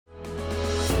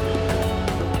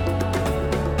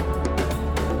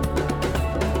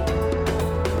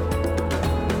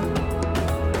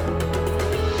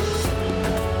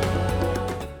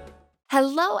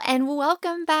Hello and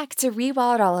welcome back to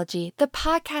Rewildology, the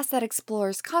podcast that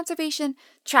explores conservation,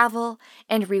 travel,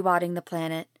 and rewilding the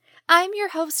planet. I'm your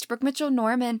host, Brooke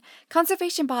Mitchell-Norman,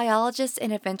 conservation biologist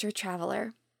and adventure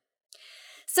traveler.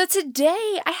 So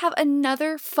today I have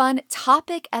another fun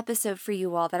topic episode for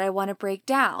you all that I want to break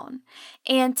down.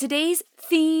 And today's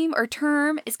theme or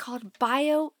term is called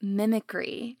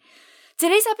biomimicry.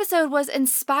 Today's episode was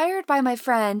inspired by my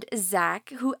friend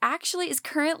Zach, who actually is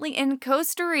currently in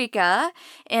Costa Rica.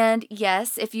 And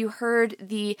yes, if you heard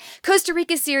the Costa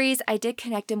Rica series, I did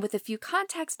connect him with a few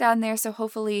contacts down there. So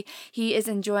hopefully he is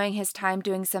enjoying his time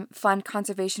doing some fun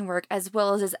conservation work as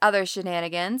well as his other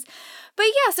shenanigans. But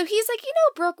yeah, so he's like,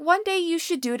 Brooke, one day you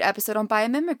should do an episode on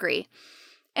biomimicry.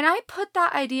 And I put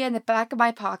that idea in the back of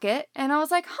my pocket and I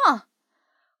was like,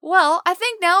 well, I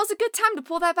think now is a good time to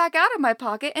pull that back out of my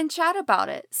pocket and chat about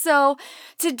it. So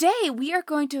today we are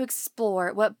going to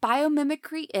explore what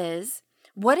biomimicry is,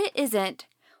 what it isn't,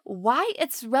 why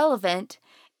it's relevant,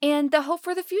 and the hope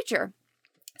for the future.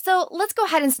 So let's go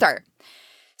ahead and start.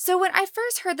 So when I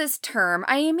first heard this term,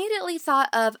 I immediately thought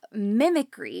of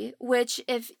mimicry, which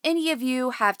if any of you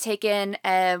have taken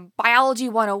a Biology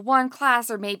 101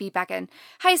 class or maybe back in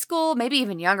high school, maybe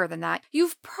even younger than that,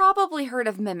 you've probably heard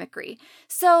of mimicry.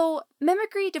 So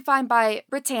mimicry, defined by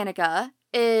Britannica,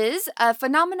 is a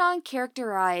phenomenon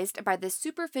characterized by the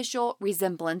superficial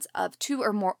resemblance of two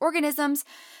or more organisms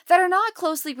that are not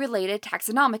closely related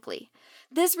taxonomically.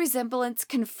 This resemblance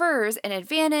confers an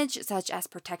advantage, such as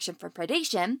protection from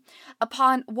predation,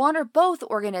 upon one or both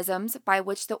organisms by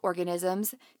which the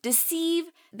organisms deceive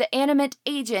the animate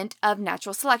agent of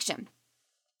natural selection.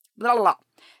 Blah, blah, blah.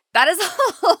 That is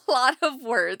a lot of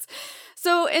words.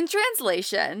 So in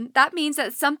translation, that means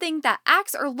that something that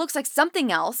acts or looks like something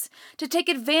else to take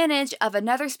advantage of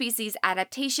another species'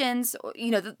 adaptations,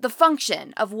 the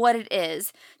function of what it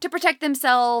is to protect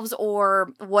themselves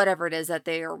or whatever it is that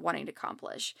they are wanting to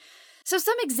accomplish. So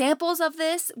some examples of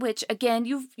this, which again,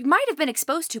 you might have been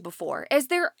exposed to before, is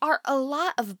there are a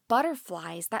lot of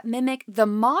butterflies that mimic the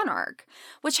monarch,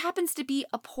 which happens to be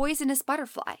a poisonous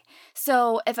butterfly.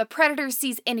 So if a predator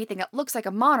sees anything that looks like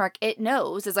a monarch, it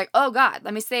knows, it's like, oh God,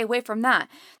 let me stay away from that.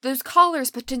 Those collars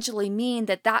potentially mean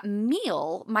that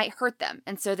meal might hurt them,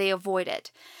 and so they avoid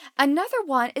it. Another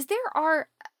one is there are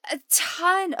a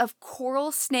ton of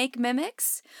coral snake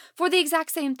mimics for the exact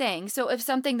same thing. So if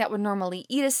something that would normally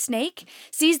eat a snake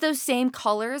sees those same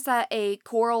colors that a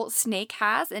coral snake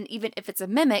has, and even if it's a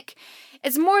mimic,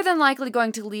 it's more than likely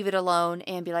going to leave it alone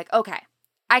and be like, okay,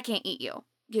 I can't eat you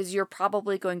because you're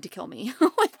probably going to kill me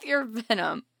with your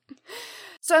venom.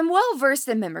 So I'm well versed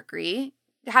in mimicry,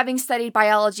 having studied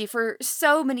biology for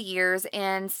so many years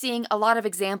and seeing a lot of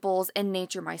examples in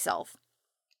nature myself.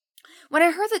 When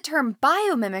I heard the term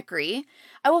biomimicry,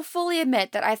 I will fully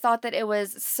admit that I thought that it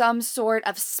was some sort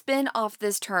of spin off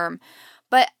this term,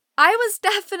 but I was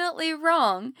definitely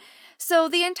wrong. So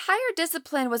the entire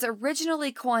discipline was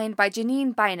originally coined by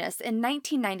Janine Benyus in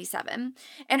 1997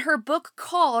 in her book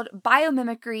called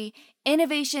Biomimicry: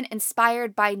 Innovation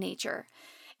Inspired by Nature.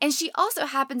 And she also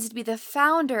happens to be the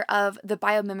founder of the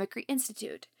Biomimicry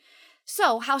Institute.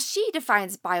 So, how she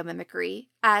defines biomimicry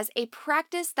as a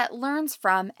practice that learns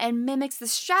from and mimics the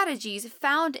strategies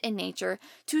found in nature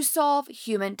to solve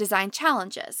human design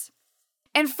challenges.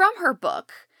 And from her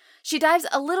book, she dives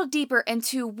a little deeper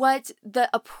into what the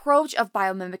approach of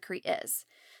biomimicry is.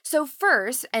 So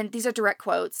first, and these are direct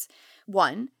quotes,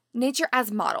 1, nature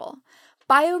as model.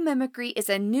 Biomimicry is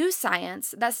a new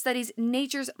science that studies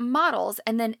nature's models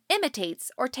and then imitates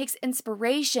or takes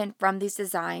inspiration from these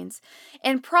designs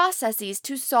and processes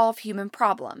to solve human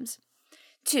problems.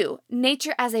 2,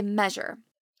 nature as a measure.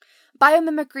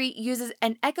 Biomimicry uses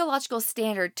an ecological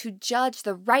standard to judge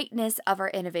the rightness of our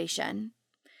innovation.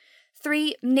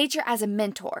 3, nature as a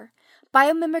mentor.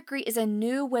 Biomimicry is a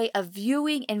new way of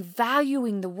viewing and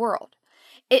valuing the world.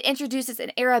 It introduces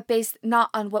an era based not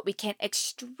on what we can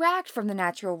extract from the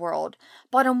natural world,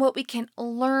 but on what we can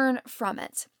learn from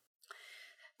it.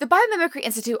 The Biomimicry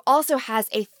Institute also has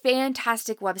a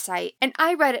fantastic website, and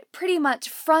I read it pretty much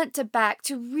front to back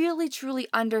to really truly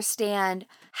understand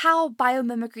how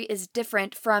biomimicry is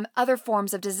different from other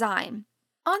forms of design.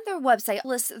 On their website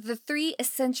lists the 3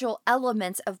 essential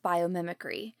elements of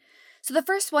biomimicry. So the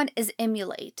first one is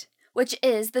emulate, which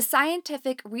is the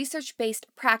scientific research-based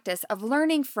practice of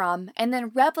learning from and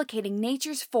then replicating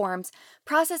nature's forms,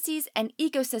 processes, and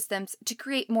ecosystems to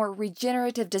create more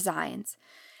regenerative designs.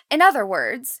 In other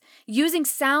words, using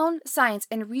sound science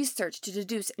and research to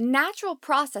deduce natural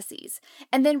processes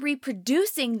and then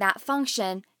reproducing that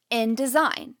function in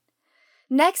design.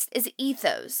 Next is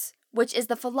ethos, which is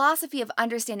the philosophy of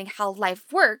understanding how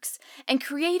life works and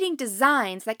creating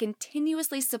designs that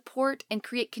continuously support and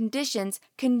create conditions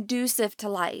conducive to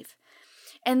life.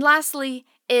 And lastly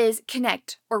is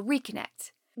connect or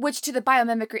reconnect, which to the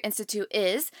Biomimicry Institute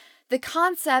is the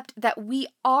concept that we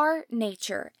are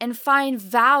nature and find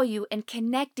value in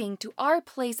connecting to our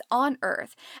place on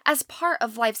Earth as part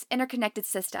of life's interconnected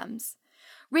systems.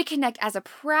 Reconnect as a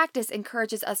practice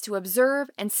encourages us to observe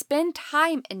and spend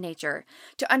time in nature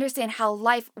to understand how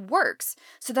life works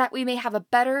so that we may have a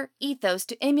better ethos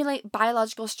to emulate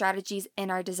biological strategies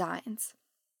in our designs.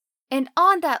 And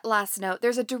on that last note,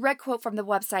 there's a direct quote from the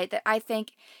website that I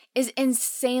think is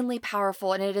insanely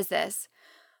powerful, and it is this: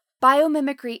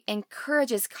 Biomimicry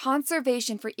encourages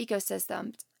conservation for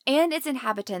ecosystems and its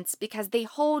inhabitants because they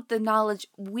hold the knowledge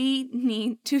we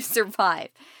need to survive.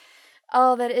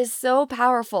 Oh, that is so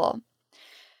powerful.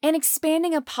 And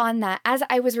expanding upon that, as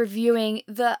I was reviewing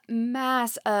the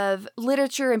mass of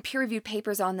literature and peer-reviewed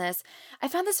papers on this, I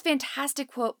found this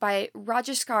fantastic quote by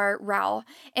Rajeshkar Rao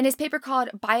in his paper called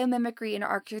Biomimicry in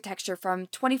Architecture from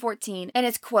 2014, and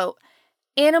it's quote,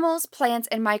 "Animals, plants,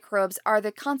 and microbes are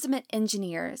the consummate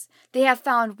engineers. They have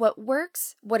found what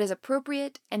works, what is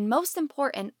appropriate, and most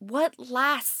important, what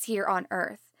lasts here on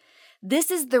Earth.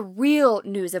 This is the real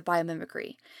news of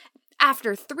biomimicry.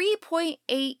 After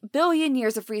 3.8 billion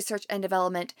years of research and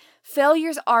development,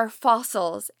 failures are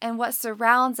fossils, and what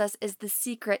surrounds us is the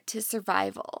secret to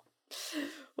survival."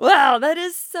 Wow, that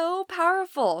is so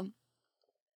powerful.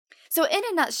 So in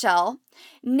a nutshell,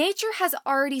 nature has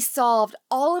already solved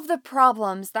all of the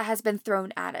problems that has been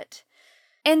thrown at it.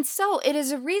 And so it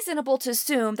is reasonable to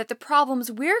assume that the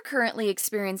problems we're currently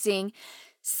experiencing,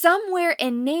 somewhere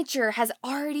in nature has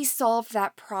already solved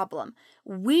that problem.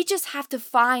 We just have to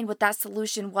find what that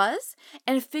solution was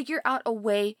and figure out a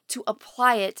way to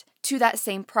apply it to that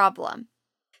same problem.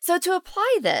 So to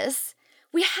apply this,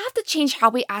 we have to change how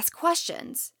we ask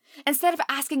questions. Instead of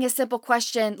asking a simple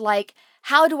question like,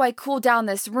 how do I cool down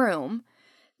this room?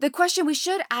 The question we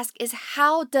should ask is,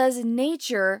 how does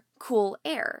nature cool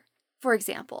air? For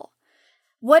example,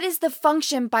 what is the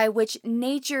function by which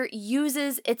nature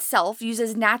uses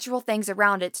natural things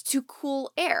around it to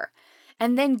cool air?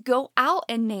 And then go out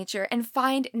in nature and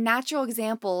find natural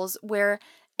examples where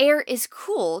air is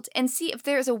cooled and see if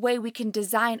there's a way we can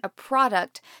design a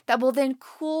product that will then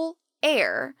cool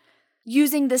air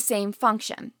using the same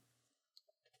function.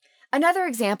 Another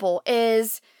example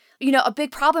is, a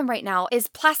big problem right now is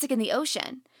plastic in the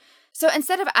ocean. So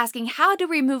instead of asking, how do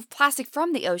we remove plastic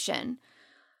from the ocean?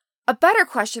 A better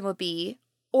question would be,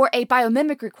 or a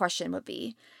biomimicry question would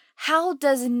be, how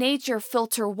does nature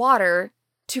filter water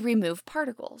to remove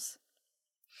particles?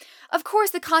 Of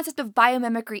course, the concept of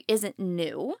biomimicry isn't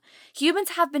new.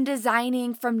 Humans have been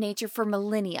designing from nature for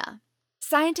millennia.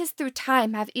 Scientists through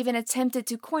time have even attempted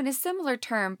to coin a similar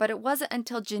term, but it wasn't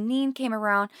until Janine came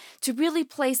around to really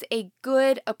place a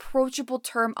good, approachable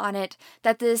term on it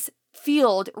that this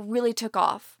field really took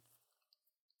off.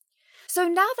 So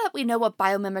now that we know what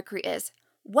biomimicry is,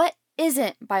 what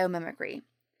isn't biomimicry?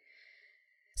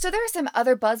 So there are some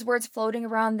other buzzwords floating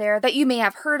around there that you may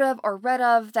have heard of or read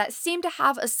of that seem to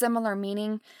have a similar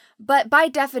meaning, but by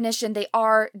definition, they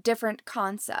are different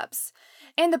concepts.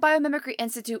 And the Biomimicry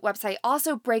Institute website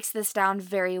also breaks this down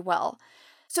very well.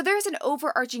 So there's an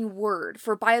overarching word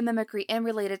for biomimicry and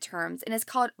related terms, and it's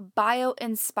called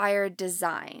bio-inspired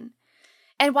design.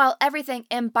 And while everything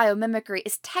in biomimicry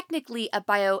is technically a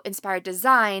bio-inspired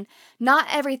design, not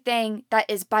everything that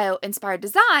is bio-inspired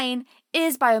design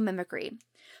is biomimicry.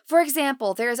 For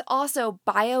example, there is also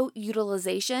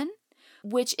bioutilization,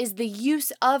 which is the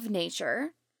use of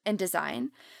nature in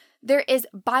design. There is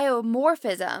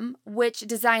biomorphism, which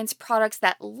designs products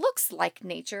that looks like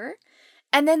nature.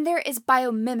 And then there is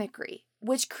biomimicry,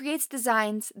 which creates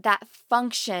designs that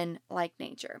function like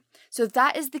nature. So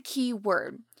that is the key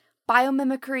word.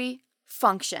 Biomimicry,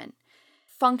 function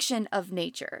of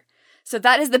nature. So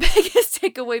that is the biggest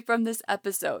takeaway from this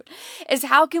episode, is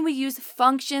how can we use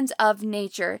functions of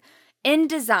nature in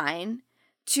design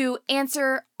to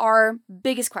answer our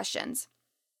biggest questions.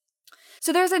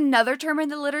 So there's another term in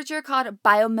the literature called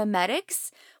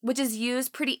biomimetics, which is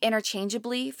used pretty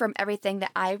interchangeably from everything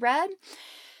that I read.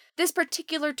 This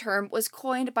particular term was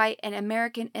coined by an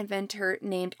American inventor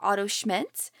named Otto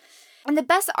Schmidt. And the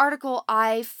best article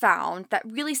I found that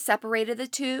really separated the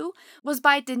two was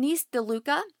by Denise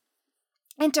DeLuca.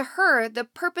 And to her, the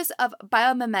purpose of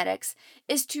biomimetics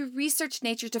is to research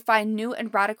nature to find new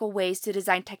and radical ways to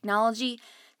design technology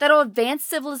that'll advance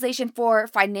civilization for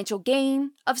financial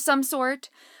gain of some sort,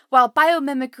 while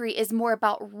biomimicry is more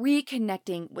about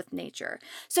reconnecting with nature.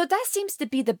 So that seems to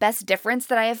be the best difference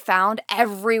that I have found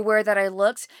everywhere that I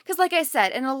looked. Because like I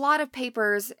said, in a lot of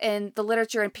papers in the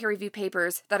literature and peer-reviewed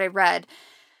papers that I read,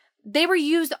 they were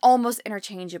used almost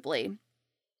interchangeably.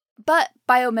 But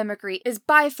biomimicry is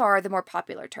by far the more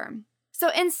popular term. So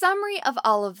in summary of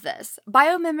all of this,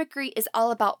 biomimicry is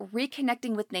all about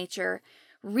reconnecting with nature,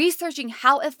 researching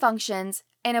how it functions,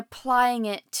 and applying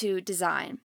it to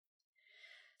design.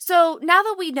 So now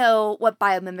that we know what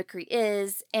biomimicry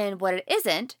is and what it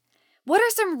isn't, what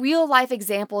are some real-life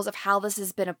examples of how this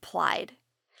has been applied?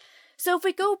 So if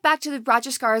we go back to the Roger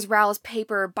Scars Rao's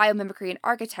paper, Biomimicry in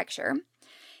Architecture,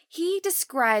 he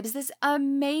describes this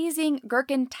amazing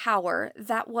gherkin tower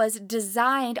that was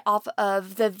designed off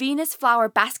of the Venus flower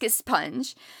basket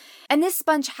sponge. And this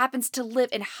sponge happens to live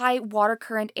in high water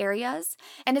current areas,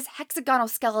 and its hexagonal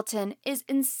skeleton is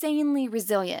insanely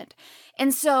resilient.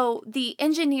 And so the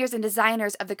engineers and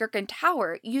designers of the Gherkin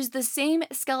Tower used the same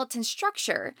skeleton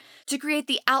structure to create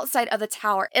the outside of the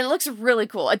tower. It looks really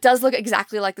cool. It does look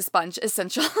exactly like the sponge,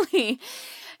 essentially.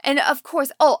 And of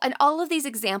course, and all of these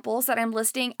examples that I'm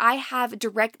listing, I have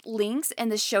direct links in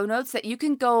the show notes that you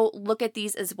can go look at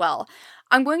these as well.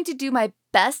 I'm going to do my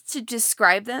best to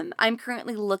describe them. I'm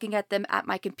currently looking at them at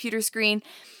my computer screen,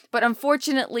 but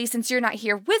unfortunately, since you're not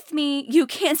here with me, you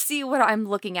can't see what I'm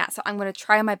looking at. So I'm going to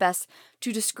try my best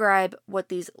to describe what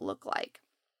these look like.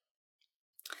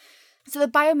 So the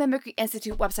Biomimicry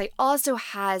Institute website also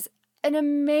has an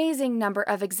amazing number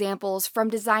of examples from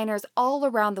designers all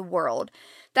around the world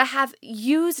that have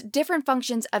used different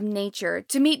functions of nature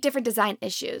to meet different design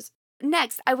issues.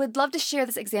 Next, I would love to share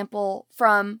this example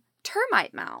from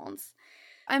termite mounds.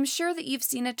 I'm sure that you've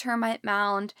seen a termite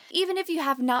mound, even if you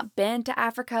have not been to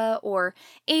Africa or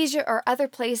Asia or other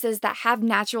places that have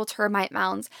natural termite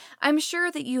mounds. I'm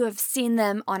sure that you have seen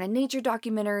them on a nature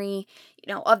documentary,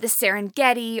 of the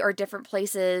Serengeti or different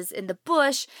places in the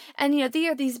bush. And, they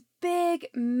are these big,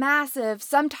 massive,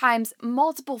 sometimes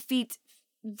multiple feet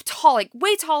tall, like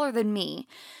way taller than me,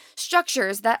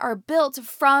 structures that are built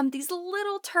from these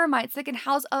little termites that can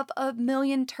house up 1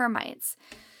 million termites.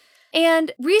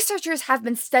 And researchers have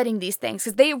been studying these things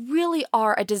because they really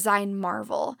are a design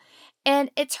marvel. And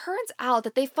it turns out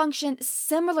that they function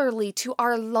similarly to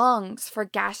our lungs for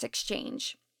gas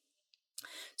exchange.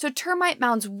 So termite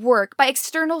mounds work by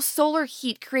external solar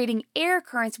heat creating air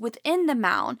currents within the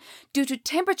mound due to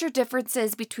temperature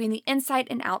differences between the inside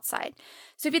and outside.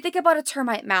 So if you think about a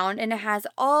termite mound and it has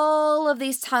all of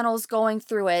these tunnels going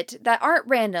through it that aren't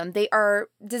random, they are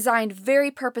designed very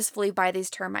purposefully by these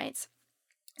termites.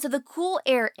 So the cool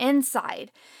air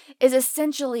inside is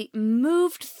essentially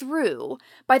moved through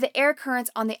by the air currents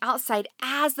on the outside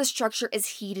as the structure is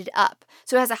heated up.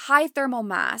 So it has a high thermal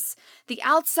mass. The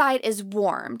outside is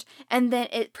warmed, and then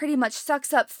it pretty much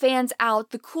sucks up, fans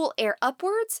out the cool air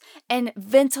upwards, and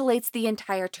ventilates the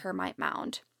entire termite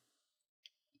mound.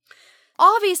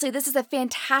 Obviously, this is a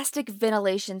fantastic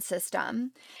ventilation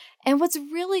system. And what's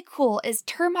really cool is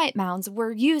termite mounds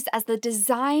were used as the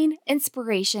design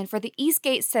inspiration for the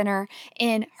Eastgate Center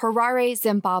in Harare,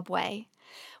 Zimbabwe.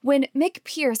 When Mick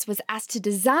Pierce was asked to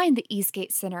design the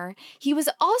Eastgate Center, he was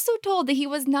also told that he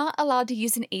was not allowed to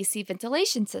use an AC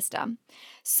ventilation system.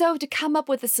 So to come up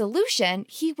with a solution,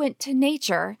 he went to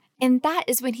nature, and that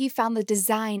is when he found the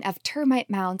design of termite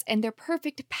mounds and their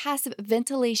perfect passive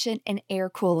ventilation and air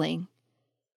cooling.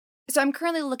 So I'm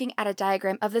currently looking at a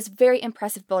diagram of this very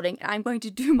impressive building, and I'm going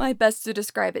to do my best to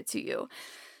describe it to you.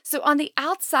 So on the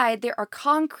outside, there are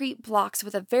concrete blocks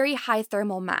with a very high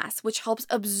thermal mass, which helps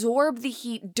absorb the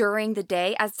heat during the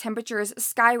day as temperatures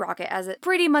skyrocket, as it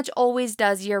pretty much always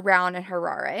does year-round in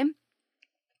Harare.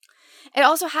 It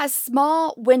also has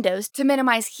small windows to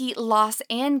minimize heat loss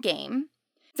and gain.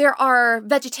 There are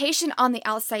vegetation on the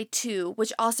outside too,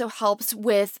 which also helps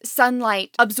with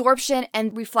sunlight absorption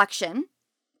and reflection.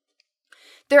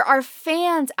 There are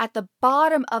fans at the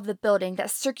bottom of the building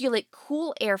that circulate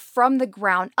cool air from the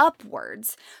ground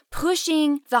upwards,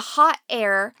 pushing the hot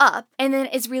air up, and then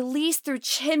is released through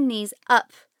chimneys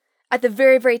up at the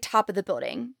very, very top of the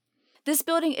building. This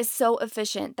building is so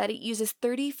efficient that it uses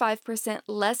 35%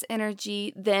 less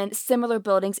energy than similar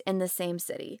buildings in the same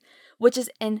city, which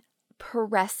is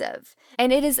impressive.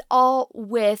 And it is all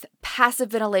with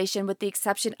passive ventilation, with the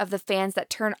exception of the fans that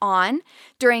turn on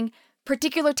during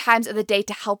particular times of the day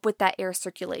to help with that air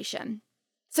circulation.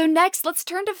 So next, let's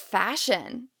turn to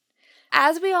fashion.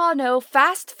 As we all know,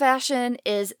 fast fashion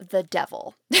is the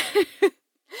devil.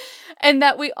 And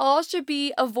that we all should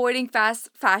be avoiding fast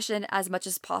fashion as much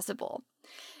as possible.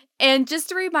 And just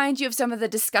to remind you of some of the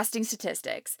disgusting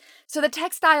statistics. So the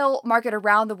textile market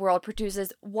around the world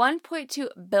produces 1.2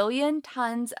 billion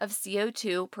tons of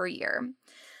CO2 per year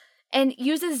and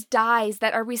uses dyes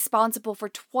that are responsible for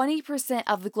 20%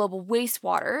 of the global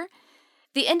wastewater.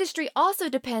 The industry also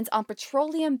depends on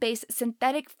petroleum-based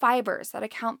synthetic fibers that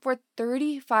account for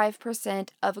 35%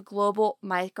 of global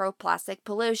microplastic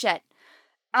pollution.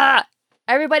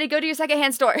 Everybody go to your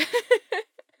secondhand store.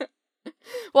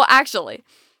 Well, actually,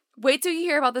 wait till you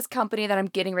hear about this company that I'm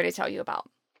getting ready to tell you about.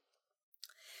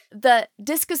 The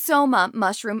Discosoma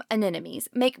mushroom anemones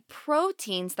make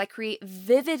proteins that create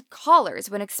vivid colors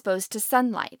when exposed to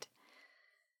sunlight.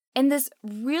 And this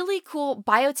really cool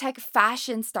biotech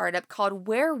fashion startup called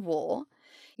Wearwool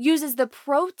uses the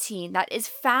protein that is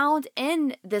found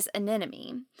in this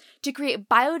anemone to create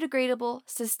biodegradable,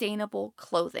 sustainable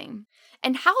clothing.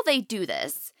 And how they do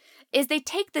this is they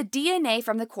take the DNA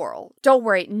from the coral. Don't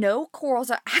worry, no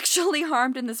corals are actually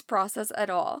harmed in this process at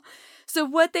all. So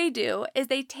what they do is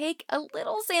they take a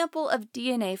little sample of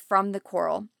DNA from the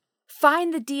coral,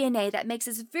 find the DNA that makes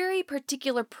this very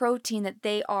particular protein that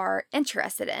they are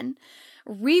interested in,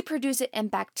 reproduce it in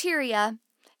bacteria,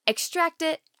 extract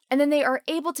it, and then they are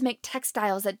able to make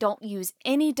textiles that don't use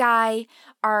any dye,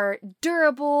 are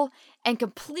durable, and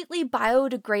completely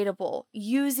biodegradable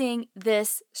using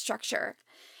this structure.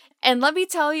 And let me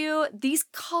tell you, these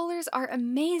colors are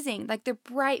amazing. Like, they're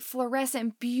bright,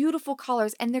 fluorescent, beautiful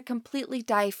colors, and they're completely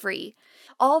dye-free.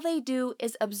 All they do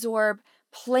is absorb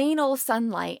plain old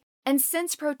sunlight. And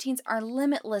since proteins are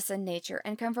limitless in nature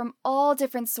and come from all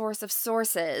different sorts of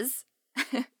sources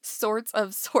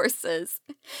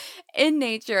in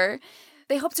nature,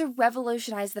 they hope to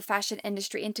revolutionize the fashion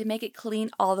industry and to make it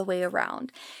clean all the way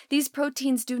around. These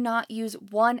proteins do not use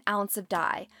 1 ounce of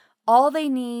dye. All they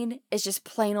need is just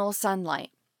plain old sunlight.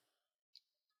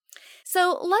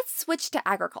 So let's switch to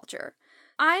agriculture.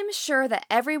 I'm sure that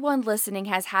everyone listening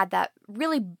has had that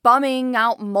really bumming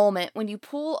out moment when you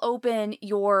pull open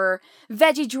your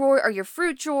veggie drawer or your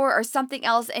fruit drawer or something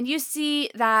else and you see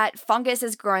that fungus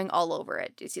is growing all over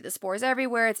it. You see the spores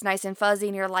everywhere, it's nice and fuzzy,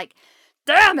 and you're like,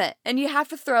 damn it! And you have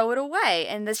to throw it away,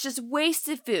 and it's just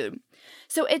wasted food.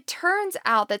 So it turns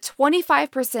out that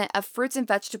 25% of fruits and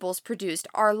vegetables produced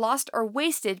are lost or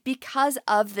wasted because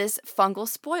of this fungal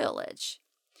spoilage.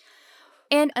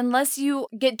 And unless you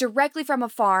get directly from a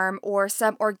farm or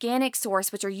some organic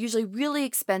source, which are usually really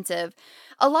expensive,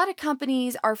 a lot of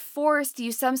companies are forced to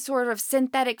use some sort of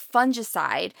synthetic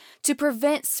fungicide to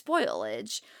prevent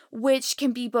spoilage, which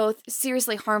can be both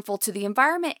seriously harmful to the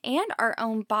environment and our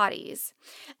own bodies.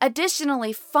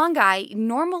 Additionally, fungi,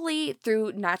 normally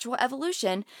through natural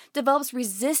evolution, develops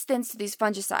resistance to these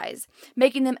fungicides,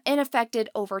 making them ineffective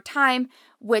over time,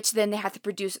 which then they have to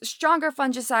produce stronger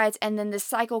fungicides, and then the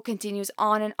cycle continues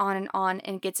on and on and on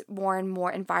and gets more and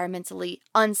more environmentally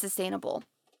unsustainable.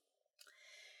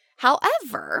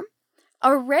 However,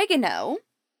 oregano,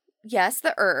 yes,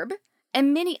 the herb,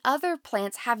 and many other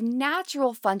plants have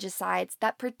natural fungicides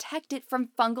that protect it from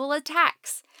fungal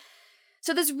attacks.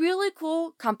 So this really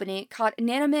cool company called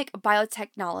Nanomic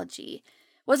Biotechnology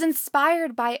was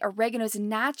inspired by oregano's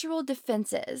natural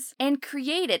defenses and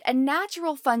created a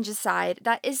natural fungicide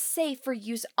that is safe for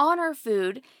use on our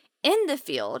food, in the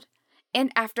field,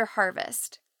 and after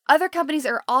harvest. Other companies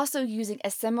are also using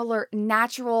a similar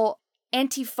natural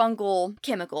antifungal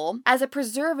chemical as a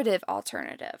preservative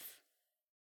alternative.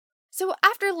 So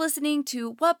after listening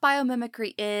to what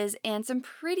biomimicry is and some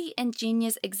pretty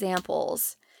ingenious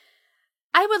examples,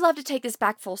 I would love to take this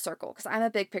back full circle because I'm a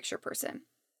big picture person.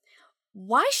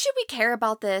 Why should we care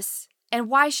about this, and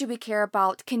why should we care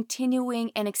about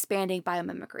continuing and expanding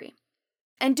biomimicry?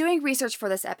 And doing research for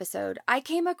this episode, I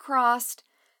came across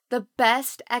the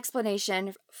best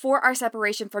explanation for our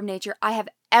separation from nature I have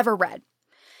ever read.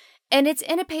 And it's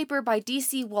in a paper by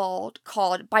D.C. Wald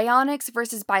called Bionics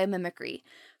versus Biomimicry,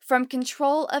 From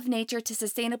Control of Nature to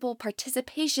Sustainable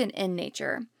Participation in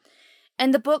Nature.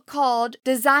 And the book called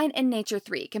Design in Nature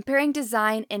 3, Comparing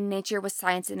Design in Nature with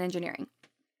Science and Engineering.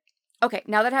 Okay,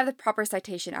 now that I have the proper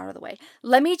citation out of the way,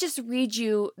 let me just read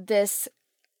you this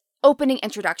opening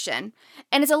introduction.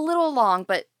 And it's a little long,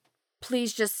 but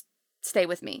please just stay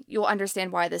with me. You'll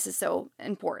understand why this is so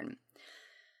important.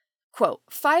 Quote,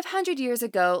 500 years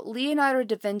ago, Leonardo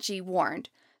da Vinci warned,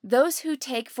 "Those who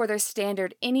take for their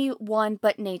standard any one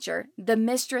but nature, the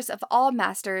mistress of all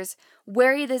masters,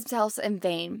 weary themselves in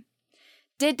vain."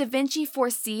 Did Da Vinci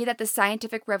foresee that the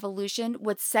scientific revolution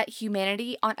would set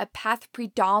humanity on a path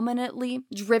predominantly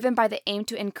driven by the aim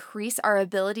to increase our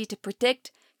ability to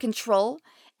predict, control,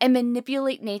 and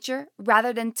manipulate nature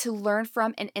rather than to learn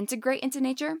from and integrate into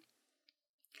nature?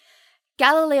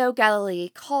 Galileo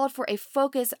Galilei called for a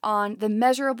focus on the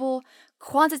measurable,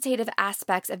 quantitative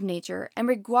aspects of nature and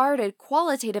regarded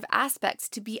qualitative aspects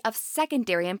to be of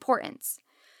secondary importance.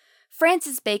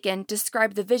 Francis Bacon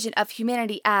described the vision of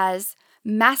humanity as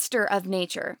master of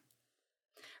nature.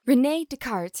 René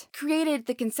Descartes created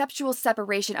the conceptual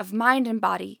separation of mind and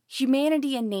body,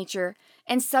 humanity and nature,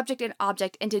 and subject and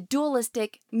object into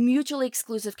dualistic, mutually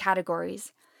exclusive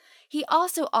categories. He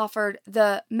also offered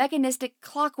the mechanistic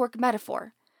clockwork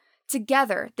metaphor.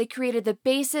 Together, they created the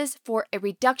basis for a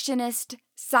reductionist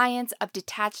science of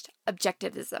detached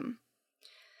objectivism.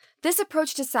 This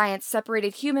approach to science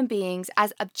separated human beings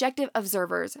as objective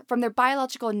observers from their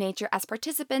biological nature as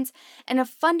participants in a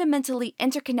fundamentally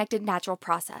interconnected natural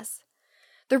process.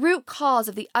 The root cause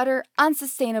of the utter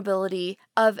unsustainability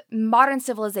of modern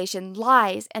civilization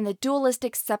lies in the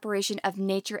dualistic separation of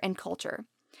nature and culture.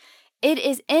 It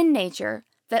is in nature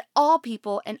that all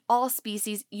people and all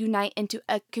species unite into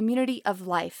a community of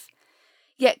life.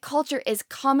 Yet culture is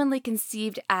commonly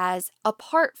conceived as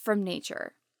apart from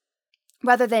nature,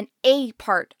 rather than a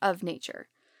part of nature.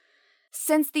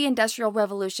 Since the Industrial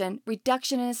Revolution,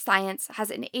 reductionist science has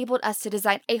enabled us to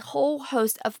design a whole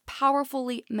host of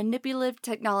powerfully manipulative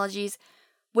technologies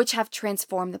which have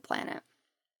transformed the planet.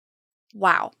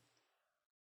 Wow.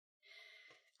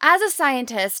 As a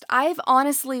scientist, I've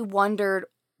honestly wondered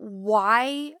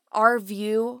why our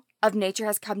view of nature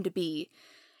has come to be.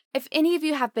 If any of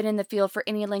you have been in the field for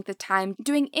any length of time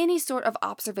doing any sort of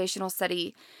observational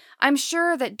study, I'm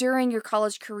sure that during your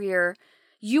college career,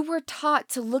 you were taught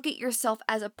to look at yourself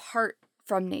as apart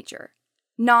from nature,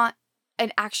 not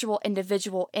an actual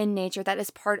individual in nature that is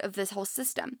part of this whole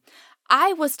system.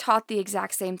 I was taught the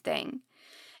exact same thing.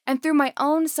 And through my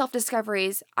own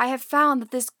self-discoveries, I have found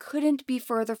that this couldn't be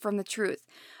further from the truth.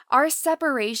 Our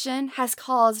separation has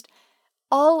caused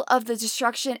all of the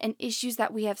destruction and issues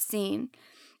that we have seen.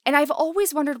 And I've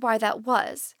always wondered why that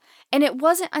was. And it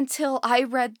wasn't until I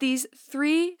read these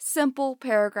 3 simple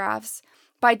paragraphs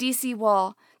by D.C.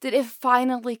 Wall that it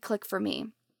finally clicked for me.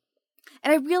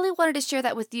 And I really wanted to share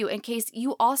that with you in case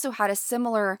you also had a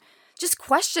similar just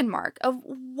question mark of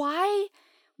why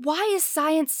is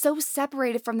science so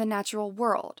separated from the natural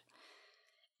world?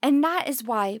 And that is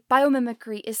why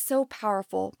biomimicry is so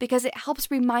powerful, because it helps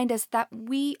remind us that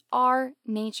we are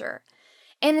nature.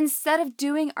 And instead of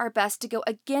doing our best to go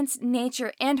against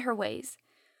nature and her ways,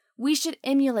 we should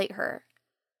emulate her.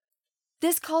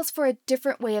 This calls for a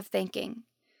different way of thinking.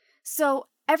 So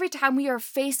every time we are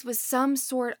faced with some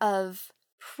sort of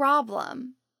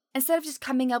problem, instead of just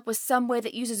coming up with some way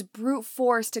that uses brute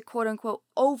force to quote unquote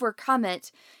overcome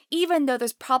it, even though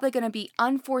there's probably going to be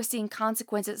unforeseen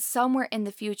consequences somewhere in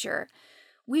the future,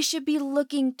 we should be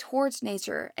looking towards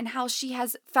nature and how she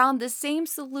has found the same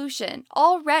solution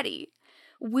already.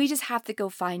 We just have to go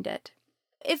find it.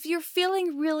 If you're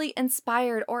feeling really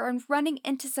inspired or are running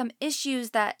into some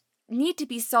issues that need to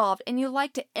be solved and you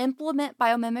like to implement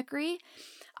biomimicry,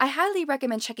 I highly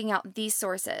recommend checking out these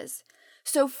sources.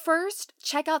 So first,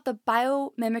 check out the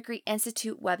Biomimicry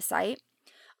Institute website.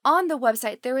 On the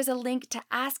website, there is a link to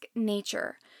Ask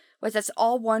Nature, which is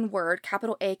all one word,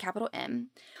 capital A, capital M,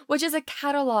 which is a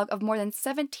catalog of more than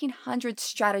 1,700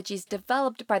 strategies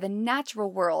developed by the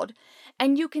natural world,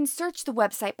 and you can search the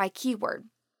website by keyword.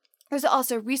 There's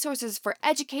also resources for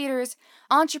educators,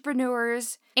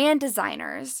 entrepreneurs, and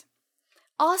designers.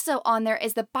 Also on there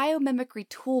is the Biomimicry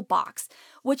Toolbox,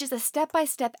 which is a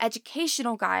step-by-step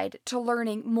educational guide to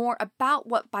learning more about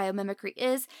what biomimicry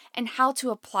is and how to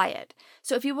apply it.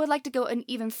 So if you would like to go an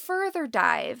even further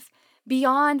dive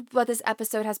beyond what this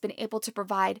episode has been able to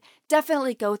provide,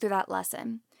 definitely go through that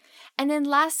lesson. And then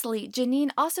lastly, Janine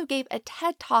also gave a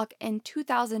TED Talk in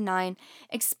 2009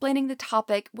 explaining the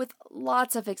topic with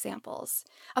lots of examples.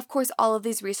 Of course, all of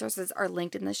these resources are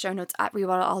linked in the show notes at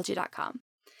rewildology.com.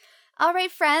 All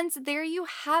right, friends, there you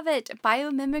have it,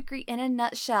 biomimicry in a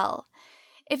nutshell.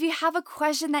 If you have a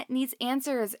question that needs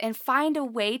answers and find a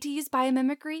way to use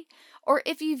biomimicry, or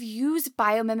if you've used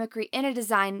biomimicry in a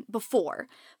design before,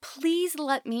 please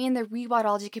let me and the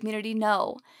Rewildology community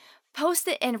know. Post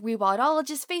it in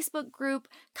Rewildologist Facebook group,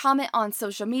 comment on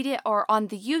social media or on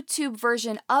the YouTube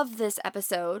version of this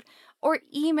episode, or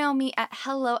email me at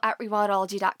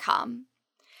hello@rewildology.com.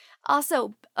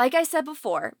 Also, like I said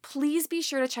before, please be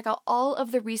sure to check out all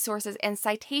of the resources and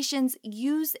citations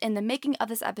used in the making of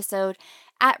this episode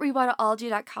at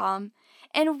rewildology.com.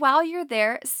 And while you're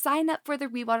there, sign up for the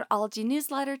Rewildology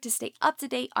newsletter to stay up to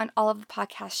date on all of the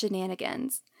podcast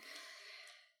shenanigans.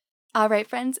 All right,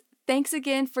 friends, thanks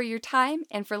again for your time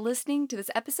and for listening to this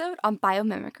episode on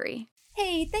biomimicry.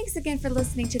 Hey, thanks again for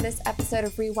listening to this episode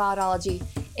of Rewildology.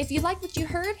 If you like what you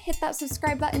heard, hit that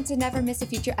subscribe button to never miss a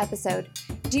future episode.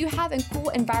 Do you have a cool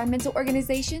environmental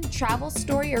organization, travel,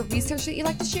 story, or research that you'd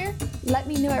like to share? Let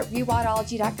me know at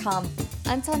rewildology.com.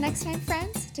 Until next time,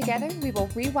 friends, together we will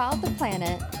rewild the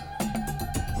planet.